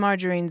 that was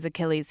margarine's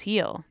Achilles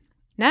heel.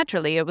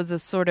 Naturally, it was a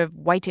sort of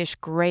whitish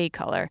gray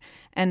color,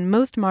 and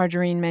most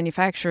margarine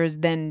manufacturers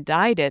then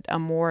dyed it a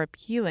more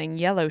appealing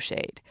yellow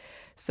shade.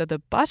 So the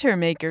butter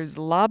makers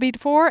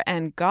lobbied for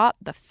and got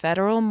the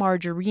Federal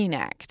Margarine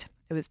Act.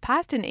 It was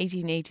passed in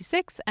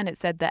 1886, and it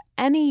said that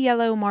any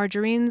yellow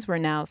margarines were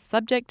now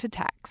subject to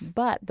tax.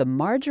 But the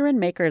margarine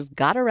makers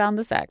got around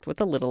this act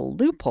with a little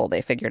loophole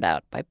they figured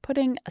out by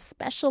putting a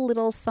special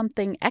little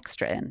something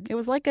extra in. It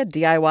was like a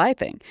DIY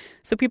thing.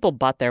 So people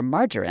bought their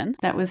margarine.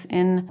 That was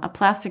in a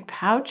plastic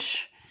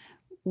pouch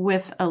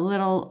with a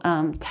little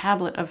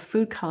tablet of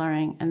food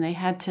coloring, and they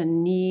had to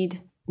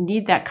knead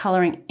that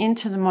coloring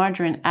into the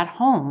margarine at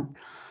home.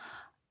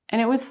 And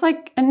it was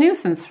like a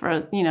nuisance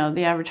for,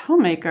 the average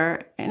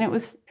homemaker. And it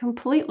was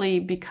completely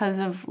because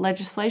of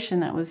legislation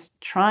that was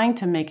trying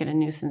to make it a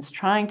nuisance,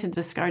 trying to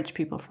discourage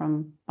people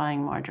from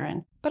buying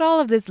margarine. But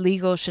all of this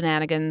legal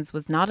shenanigans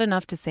was not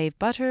enough to save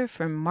butter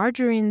from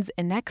margarine's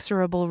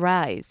inexorable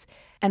rise.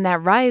 And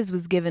that rise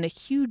was given a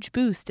huge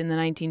boost in the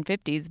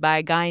 1950s by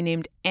a guy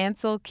named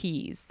Ancel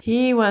Keys.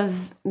 He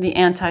was the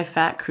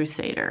anti-fat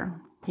crusader.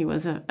 He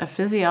was a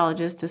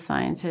physiologist, a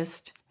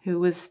scientist, who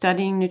was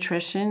studying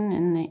nutrition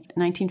in the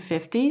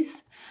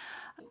 1950s.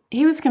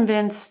 He was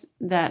convinced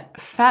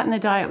that fat in the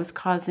diet was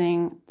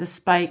causing the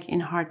spike in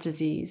heart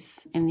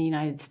disease in the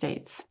United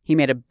States. He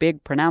made a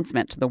big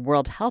pronouncement to the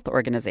World Health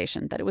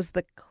Organization that it was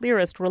the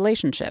clearest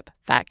relationship.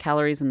 Fat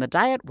calories in the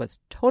diet was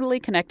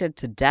totally connected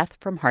to death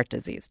from heart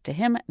disease. To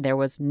him, there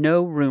was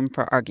no room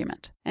for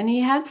argument. And he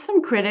had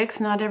some critics.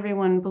 Not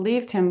everyone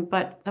believed him,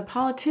 but the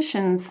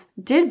politicians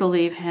did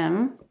believe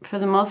him, for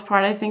the most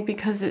part, I think,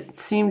 because it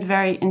seemed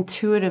very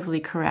intuitively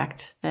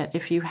correct that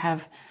if you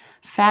have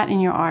fat in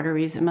your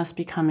arteries, it must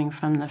be coming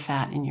from the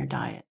fat in your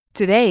diet.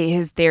 Today,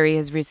 his theory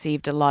has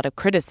received a lot of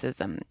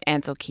criticism.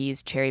 Ancel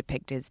Keys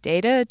cherry-picked his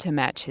data to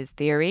match his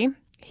theory.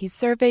 He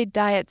surveyed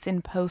diets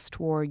in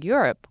post-war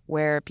Europe,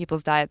 where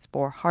people's diets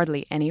bore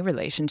hardly any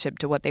relationship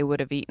to what they would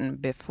have eaten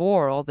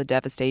before all the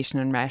devastation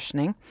and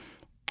rationing.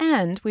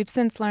 And we've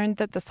since learned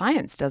that the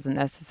science doesn't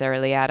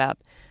necessarily add up.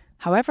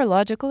 However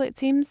logical it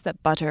seems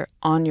that butter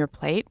on your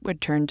plate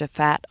would turn to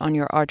fat on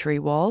your artery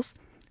walls,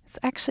 it's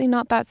actually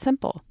not that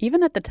simple.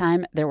 Even at the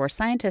time, there were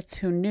scientists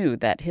who knew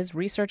that his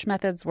research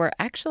methods were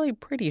actually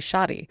pretty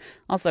shoddy.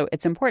 Also,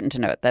 it's important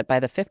to note that by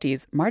the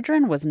 50s,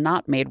 margarine was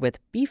not made with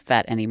beef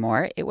fat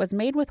anymore. It was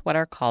made with what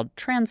are called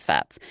trans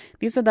fats.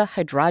 These are the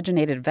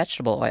hydrogenated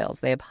vegetable oils.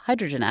 They have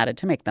hydrogen added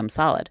to make them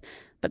solid.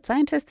 But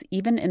scientists,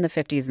 even in the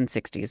 50s and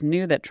 60s,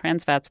 knew that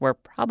trans fats were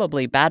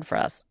probably bad for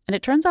us. And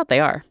it turns out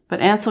they are. But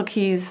Ancel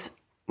Keys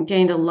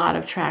gained a lot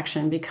of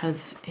traction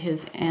because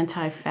his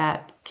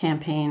anti-fat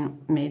campaign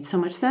made so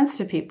much sense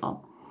to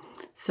people.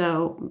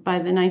 So by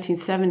the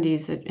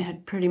 1970s, it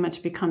had pretty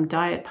much become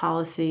diet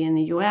policy in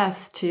the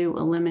U.S. to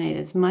eliminate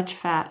as much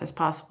fat as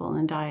possible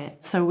in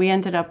diet. So we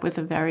ended up with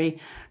a very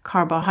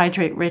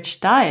carbohydrate-rich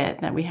diet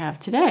that we have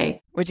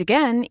today. Which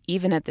again,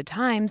 even at the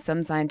time,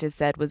 some scientists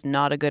said was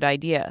not a good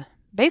idea.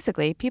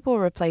 Basically, people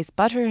replace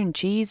butter and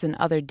cheese and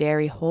other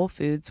dairy whole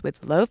foods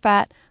with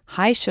low-fat,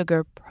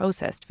 high-sugar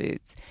processed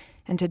foods.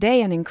 And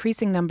today, an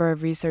increasing number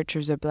of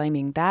researchers are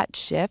blaming that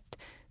shift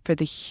for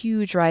the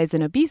huge rise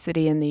in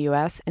obesity in the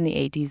U.S. in the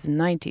 80s and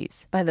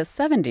 90s. By the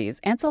 70s,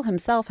 Ancel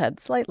himself had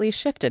slightly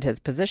shifted his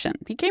position.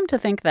 He came to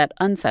think that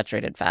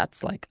unsaturated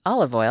fats, like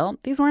olive oil,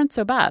 these weren't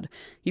so bad.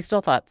 He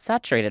still thought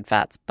saturated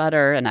fats,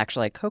 butter, and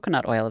actually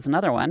coconut oil is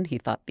another one, he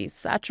thought these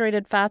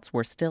saturated fats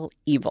were still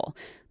evil.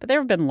 But there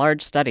have been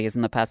large studies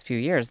in the past few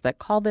years that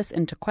call this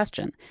into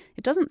question.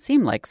 It doesn't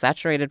seem like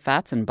saturated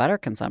fats and butter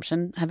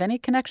consumption have any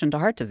connection to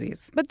heart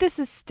disease. But this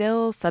is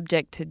still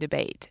subject to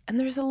debate, and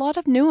there's a lot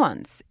of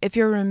nuance. If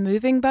you're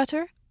removing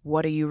butter,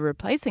 what are you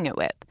replacing it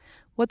with?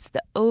 What's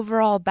the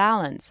overall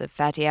balance of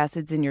fatty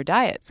acids in your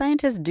diet?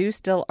 Scientists do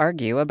still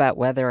argue about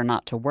whether or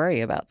not to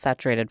worry about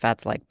saturated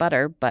fats like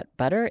butter, but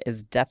butter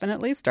is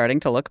definitely starting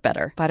to look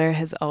better. Butter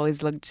has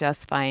always looked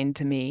just fine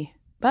to me.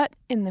 But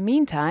in the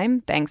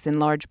meantime, thanks in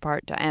large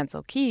part to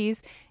Ancel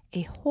Keys,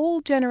 a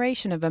whole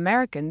generation of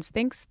Americans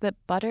thinks that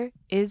butter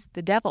is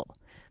the devil.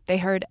 They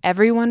heard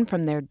everyone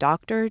from their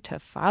doctor to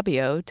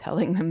Fabio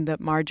telling them that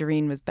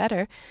margarine was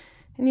better.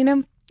 And you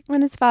know,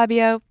 when it's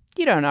Fabio,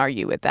 you don't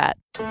argue with that.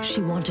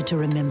 She wanted to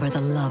remember the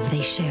love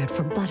they shared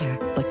for butter,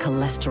 but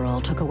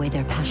cholesterol took away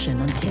their passion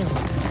until...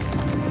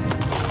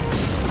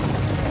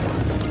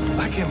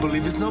 I can't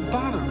believe it's not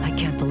butter. I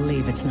can't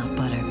believe it's not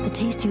butter. The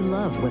taste you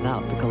love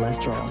without the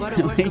cholesterol.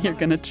 Really? You're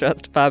going to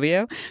trust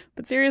Fabio?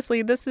 But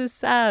seriously, this is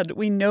sad.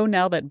 We know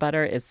now that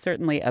butter is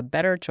certainly a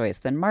better choice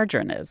than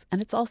margarine is.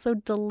 And it's also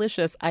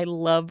delicious. I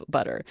love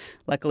butter.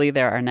 Luckily,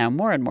 there are now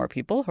more and more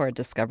people who are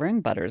discovering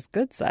butter's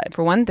good side.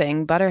 For one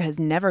thing, butter has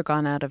never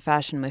gone out of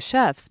fashion with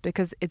chefs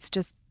because it's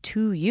just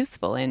too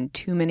useful in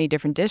too many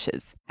different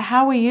dishes.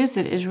 How we use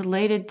it is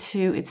related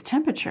to its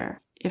temperature.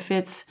 If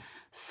it's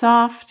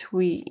soft,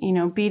 we,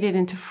 beat it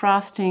into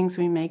frostings.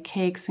 We make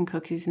cakes and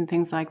cookies and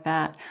things like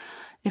that.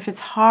 If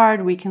it's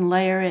hard, we can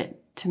layer it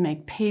to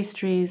make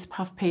pastries,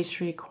 puff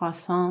pastry,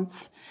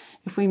 croissants.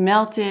 If we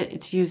melt it,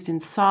 it's used in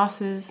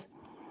sauces.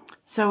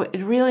 So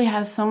it really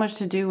has so much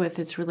to do with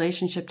its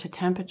relationship to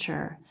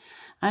temperature.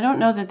 I don't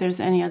know that there's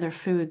any other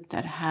food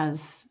that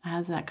has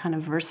that kind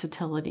of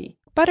versatility.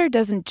 Butter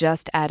doesn't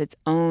just add its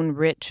own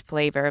rich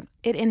flavor.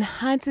 It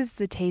enhances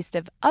the taste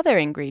of other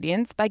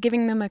ingredients by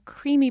giving them a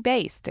creamy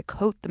base to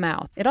coat the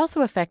mouth. It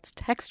also affects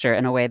texture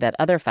in a way that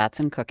other fats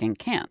in cooking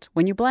can't.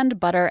 When you blend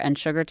butter and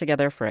sugar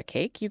together for a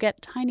cake, you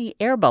get tiny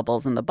air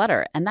bubbles in the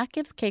butter, and that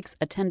gives cakes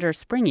a tender,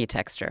 springy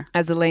texture.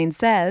 As Elaine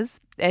says,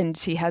 and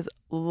she has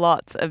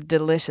lots of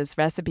delicious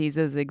recipes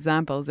as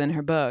examples in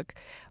her book,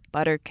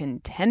 butter can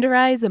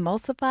tenderize,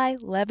 emulsify,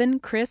 leaven,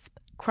 crisp,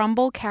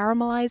 crumble,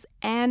 caramelize,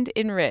 and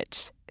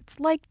enrich. It's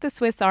like the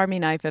Swiss Army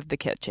knife of the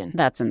kitchen.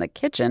 That's in the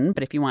kitchen,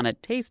 but if you want to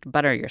taste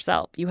butter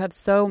yourself, you have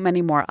so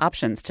many more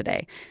options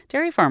today.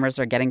 Dairy farmers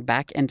are getting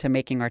back into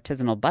making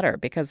artisanal butter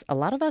because a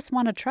lot of us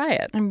want to try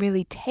it. And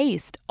really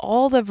taste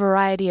all the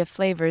variety of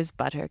flavors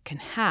butter can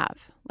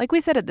have. Like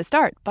we said at the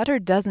start, butter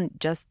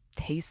doesn't just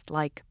taste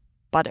like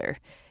butter.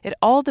 It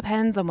all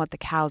depends on what the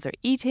cows are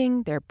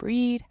eating, their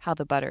breed, how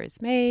the butter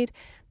is made.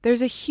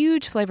 There's a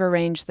huge flavor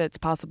range that's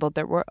possible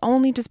that we're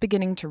only just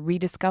beginning to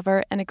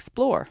rediscover and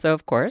explore. So,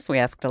 of course, we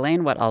asked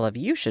Elaine what all of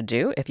you should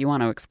do if you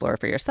want to explore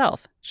for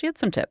yourself. She had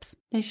some tips.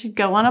 They should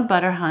go on a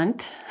butter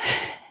hunt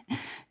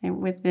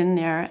within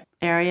their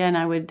area, and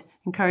I would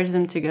encourage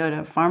them to go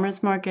to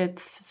farmers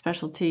markets.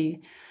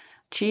 Specialty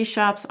cheese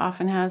shops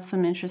often have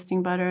some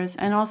interesting butters,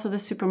 and also the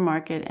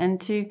supermarket, and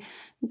to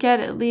get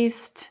at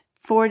least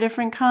 4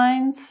 different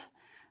kinds.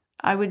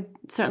 I would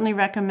certainly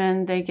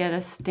recommend they get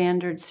a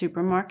standard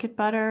supermarket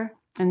butter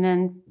and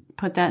then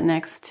put that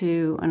next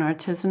to an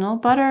artisanal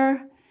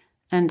butter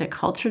and a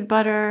cultured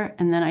butter.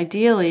 And then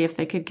ideally, if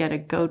they could get a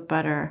goat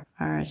butter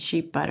or a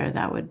sheep butter,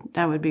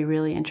 that would be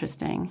really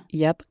interesting.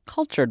 Yep,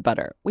 cultured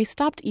butter. We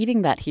stopped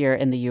eating that here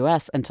in the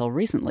U.S. until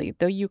recently,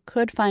 though you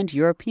could find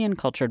European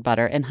cultured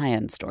butter in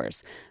high-end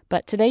stores.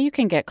 But today you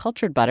can get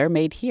cultured butter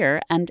made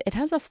here, and it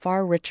has a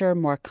far richer,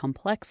 more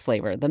complex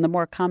flavor than the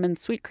more common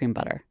sweet cream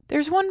butter.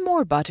 There's one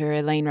more butter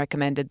Elaine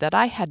recommended that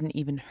I hadn't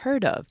even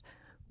heard of.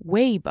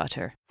 Whey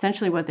butter.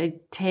 Essentially what they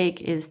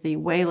take is the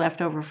whey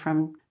left over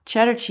from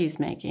cheddar cheese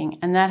making,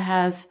 and that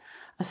has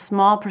a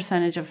small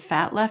percentage of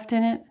fat left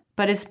in it,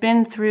 but it's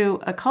been through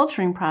a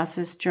culturing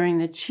process during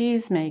the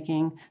cheese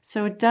making,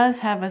 so it does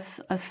have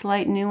a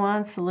slight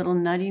nuance, a little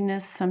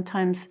nuttiness.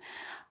 Sometimes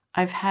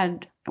I've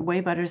had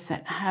whey butters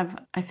that have,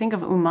 I think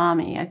of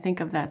umami, I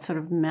think of that sort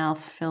of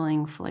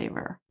mouth-filling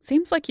flavor.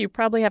 Seems like you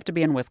probably have to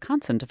be in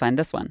Wisconsin to find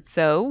this one.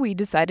 So we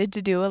decided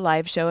to do a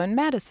live show in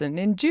Madison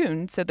in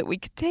June so that we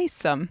could taste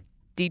some.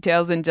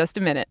 Details in just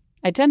a minute.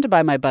 I tend to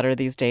buy my butter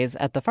these days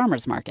at the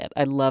farmer's market.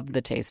 I love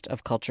the taste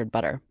of cultured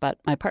butter. But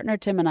my partner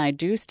Tim and I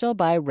do still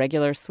buy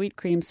regular sweet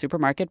cream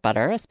supermarket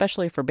butter,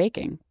 especially for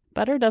baking.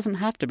 Butter doesn't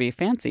have to be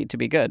fancy to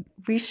be good.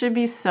 We should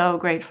be so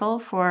grateful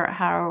for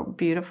how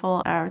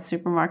beautiful our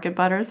supermarket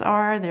butters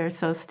are. They're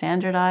so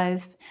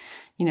standardized.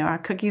 You know, our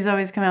cookies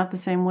always come out the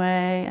same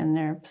way, and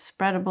they're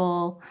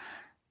spreadable.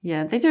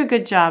 Yeah, they do a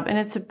good job, and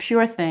it's a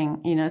pure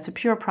thing. You know, it's a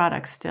pure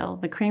product still.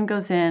 The cream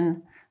goes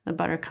in, the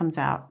butter comes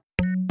out.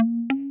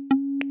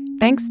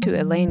 Thanks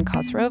to Elaine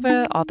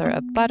Khosrova, author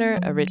of Butter,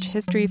 A Rich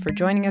History, for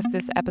joining us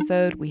this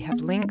episode. We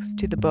have links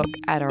to the book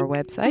at our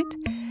website.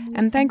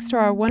 And thanks to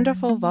our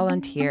wonderful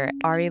volunteer,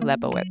 Ari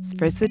Lebowitz,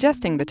 for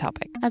suggesting the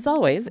topic. As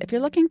always, if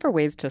you're looking for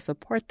ways to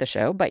support the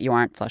show but you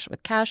aren't flush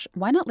with cash,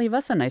 why not leave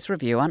us a nice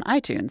review on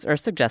iTunes or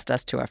suggest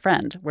us to a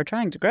friend? We're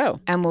trying to grow.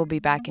 And we'll be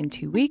back in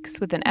 2 weeks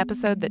with an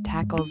episode that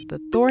tackles the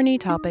thorny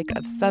topic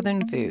of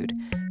Southern food,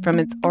 from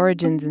its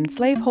origins in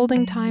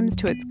slaveholding times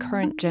to its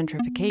current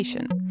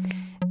gentrification.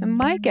 And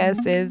my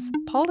guess is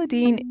Paula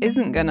Deen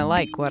isn't going to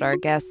like what our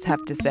guests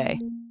have to say.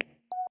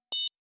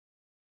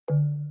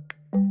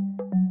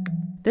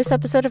 This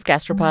episode of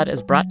Gastropod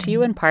is brought to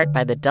you in part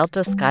by the Delta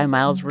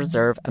SkyMiles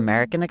Reserve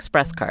American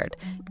Express card.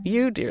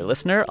 You, dear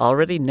listener,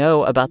 already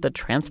know about the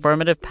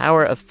transformative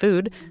power of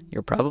food.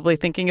 You're probably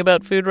thinking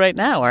about food right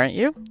now, aren't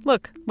you?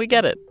 Look, we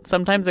get it.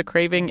 Sometimes a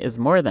craving is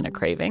more than a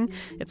craving.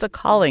 It's a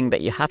calling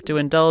that you have to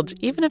indulge,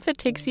 even if it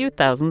takes you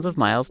thousands of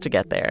miles to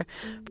get there.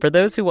 For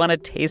those who want to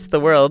taste the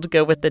world,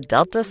 go with the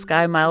Delta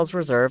SkyMiles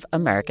Reserve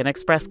American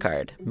Express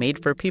card,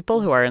 made for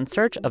people who are in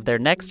search of their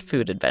next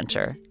food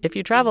adventure. If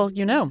you travel,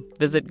 you know.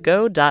 Visit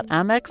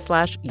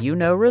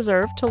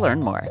go.amex/reserve to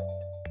learn more.